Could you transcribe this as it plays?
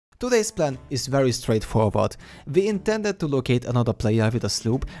Today's plan is very straightforward. We intended to locate another player with a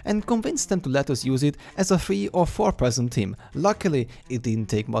sloop and convince them to let us use it as a 3 or 4 person team. Luckily, it didn't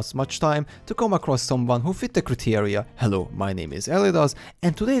take us much time to come across someone who fit the criteria. Hello, my name is Elidas,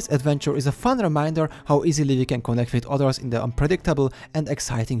 and today's adventure is a fun reminder how easily we can connect with others in the unpredictable and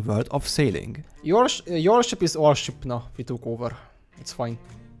exciting world of sailing. Your ship is our ship now. We took over. It's fine.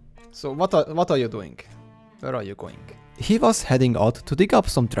 So what are you doing? Where are you going? He was heading out to dig up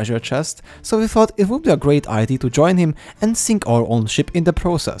some treasure chest, so we thought it would be a great idea to join him and sink our own ship in the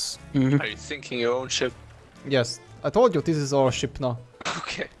process. Are you sinking your own ship? Yes, I told you this is our ship now.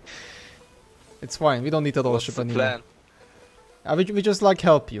 Okay. It's fine, we don't need another ship anymore. Plan? We just like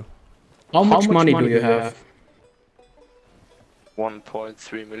help you. How much money do you have?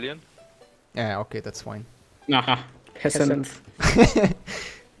 1.3 million. Yeah, okay, that's fine. Aha, peasant.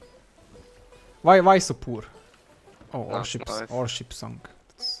 Why so poor? Oh, Nice. our ship sunk.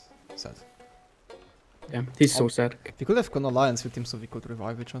 That's sad. Yeah, he's so sad. We could have gone alliance with him so we could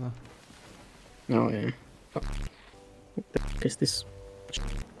revive each other. Oh yeah. What the f is this?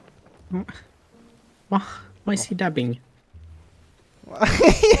 Why is he dabbing?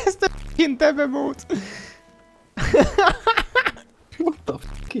 Yes, the fucking dab emote! What the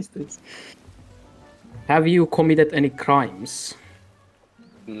f is this? Have you committed any crimes?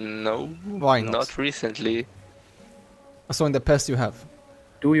 No. Why not? Not recently. So in the past you have?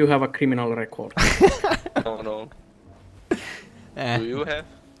 Do you have a criminal record? No. Eh. Do you have?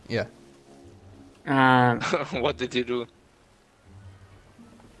 Yeah. What did you do?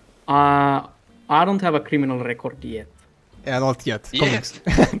 I don't have a criminal record yet. Yeah, not yet. Yes.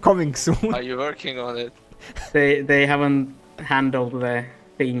 Coming soon. Are you working on it? They haven't handled the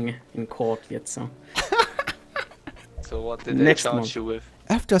thing in court yet, so. So what did they Next charge month. you with?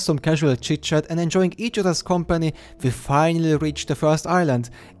 After some casual chit-chat and enjoying each other's company, we finally reached the first island.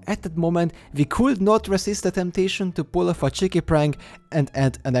 At that moment, we could not resist the temptation to pull off a cheeky prank and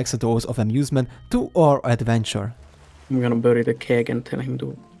add an extra dose of amusement to our adventure. I'm gonna bury the keg and tell him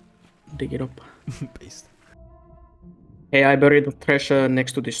to dig it up. Based. Hey, I buried the treasure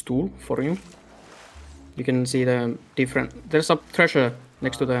next to the stool for you. You can see the different... There's a treasure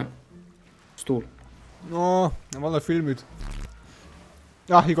next to the stool. No, I wanna film it.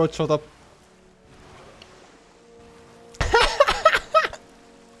 Ah, he got shot up.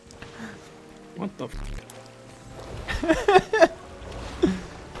 What the f...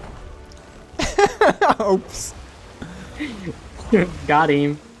 Oops. Got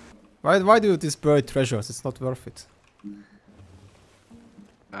him. Why do you destroy treasures? It's not worth it.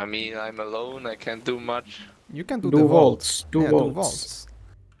 I mean, I'm alone, I can't do much. You can do Do the vaults. vaults. Do vaults.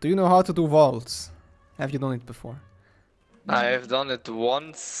 Do you know how to do vaults? Have you done it before? I have done it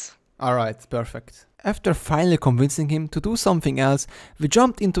once. Alright, perfect. After finally convincing him to do something else, we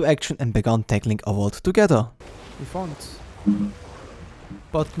jumped into action and began tackling a vault together. We found.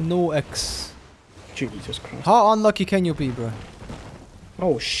 But no X. Jesus Christ. How unlucky can you be, bro?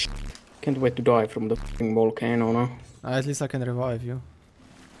 Oh sh... Can't wait to die from the f***ing volcano now. At least I can revive you.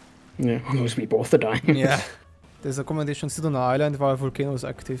 Yeah, otherwise we both are dying. Yeah. There's accommodation still on the island while volcano is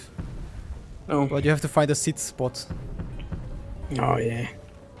active. Oh. But you have to find a sit spot. Oh yeah.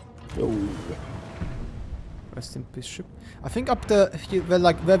 Oh. Rest in peace ship. I think up the... Well,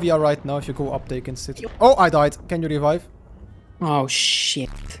 like where we are right now, if you go up there you can sit. Oh, I died. Can you revive? Oh shit.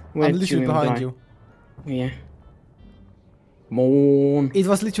 I'm literally behind you. Yeah. Come on. It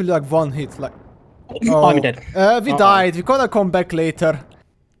was literally like one hit, like... Oh, I'm dead. We died. We gonna come back later.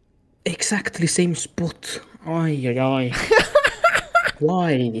 Exactly same spot. Ay, ay, ay.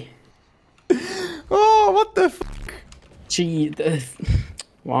 Why? Oh, what the fuck? Gee,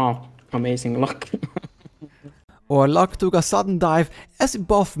 wow. Amazing luck. Our luck took a sudden dive as we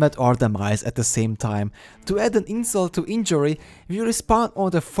both met our demise at the same time. To add an insult to injury, we respawned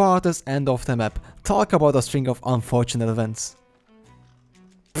on the farthest end of the map. Talk about a string of unfortunate events.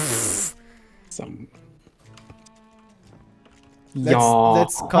 Some...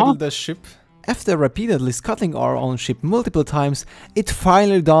 Let's cuddle the ship. After repeatedly scuttling our own ship multiple times, it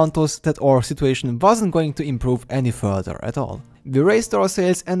finally dawned us that our situation wasn't going to improve any further at all. We raised our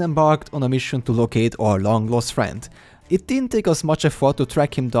sails and embarked on a mission to locate our long-lost friend. It didn't take us much effort to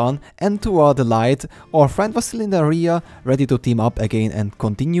track him down, and to our delight, our friend was still in the area, ready to team up again and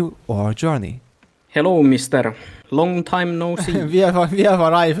continue our journey. Hello, mister. Long time no see. we have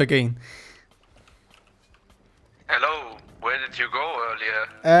arrived again. Hello, where did you go earlier?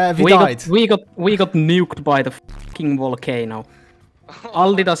 We died. We got nuked by the fucking volcano.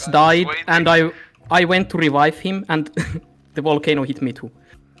 Aldidas died, and I went to revive him, and the volcano hit me too.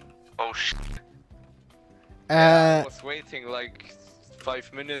 Oh shit. I was waiting like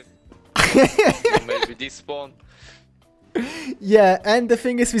 5 minutes. Maybe despawn. Yeah, and the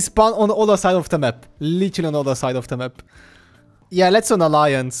thing is we spawn on the other side of the map. Literally on the other side of the map. Yeah, let's on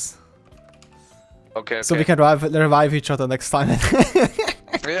alliance. Okay. So we can revive each other next time.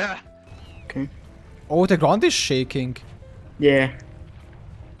 Yeah. Okay. Oh, the ground is shaking. Yeah.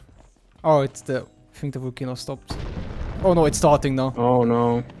 Oh, it's the... I think the volcano stopped. Oh no, it's starting now. Oh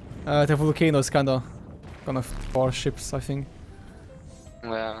no. The volcano is kinda gonna pour ships, I think.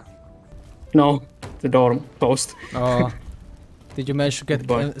 Yeah. No, the door closed. Did you manage to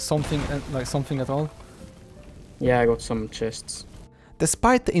get something, like something at all? Yeah, I got some chests.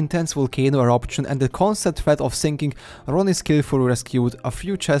 Despite the intense volcano eruption and the constant threat of sinking, Ronnie skillfully rescued a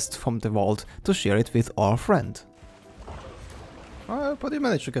few chests from the vault to share it with our friend. But you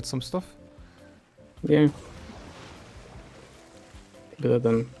managed to get some stuff. Yeah. Better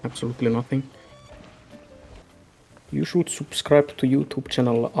than absolutely nothing. You should subscribe to YouTube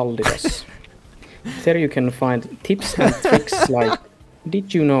channel Aldidas. There you can find tips and tricks like,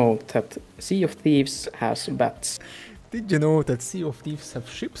 did you know that Sea of Thieves has bats? Did you know that Sea of Thieves have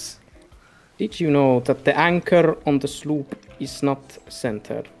ships? Did you know that the anchor on the sloop is not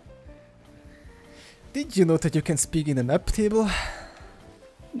centered? Did you know that you can speak in a map table?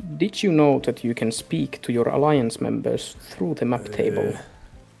 Did you know that you can speak to your alliance members through the map table?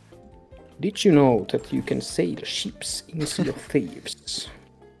 Did you know that you can sail ships in Sea of Thieves?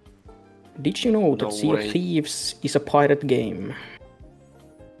 Did you know that No Sea way. of Thieves is a pirate game?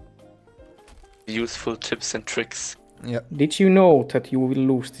 Useful tips and tricks. Yeah. Did you know that you will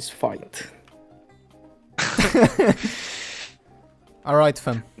lose this fight? Alright,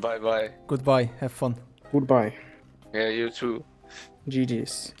 fam. Bye bye. Goodbye. Have fun. Goodbye. Yeah, you too.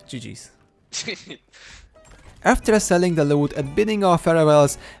 GG's. GG's. After selling the loot and bidding our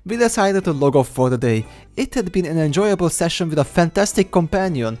farewells, we decided to log off for the day. It had been an enjoyable session with a fantastic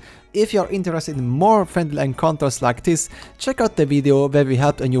companion. If you're interested in more friendly encounters like this, check out the video where we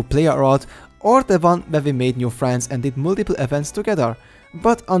helped a new player out, or the one where we made new friends and did multiple events together.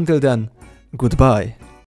 But until then, goodbye.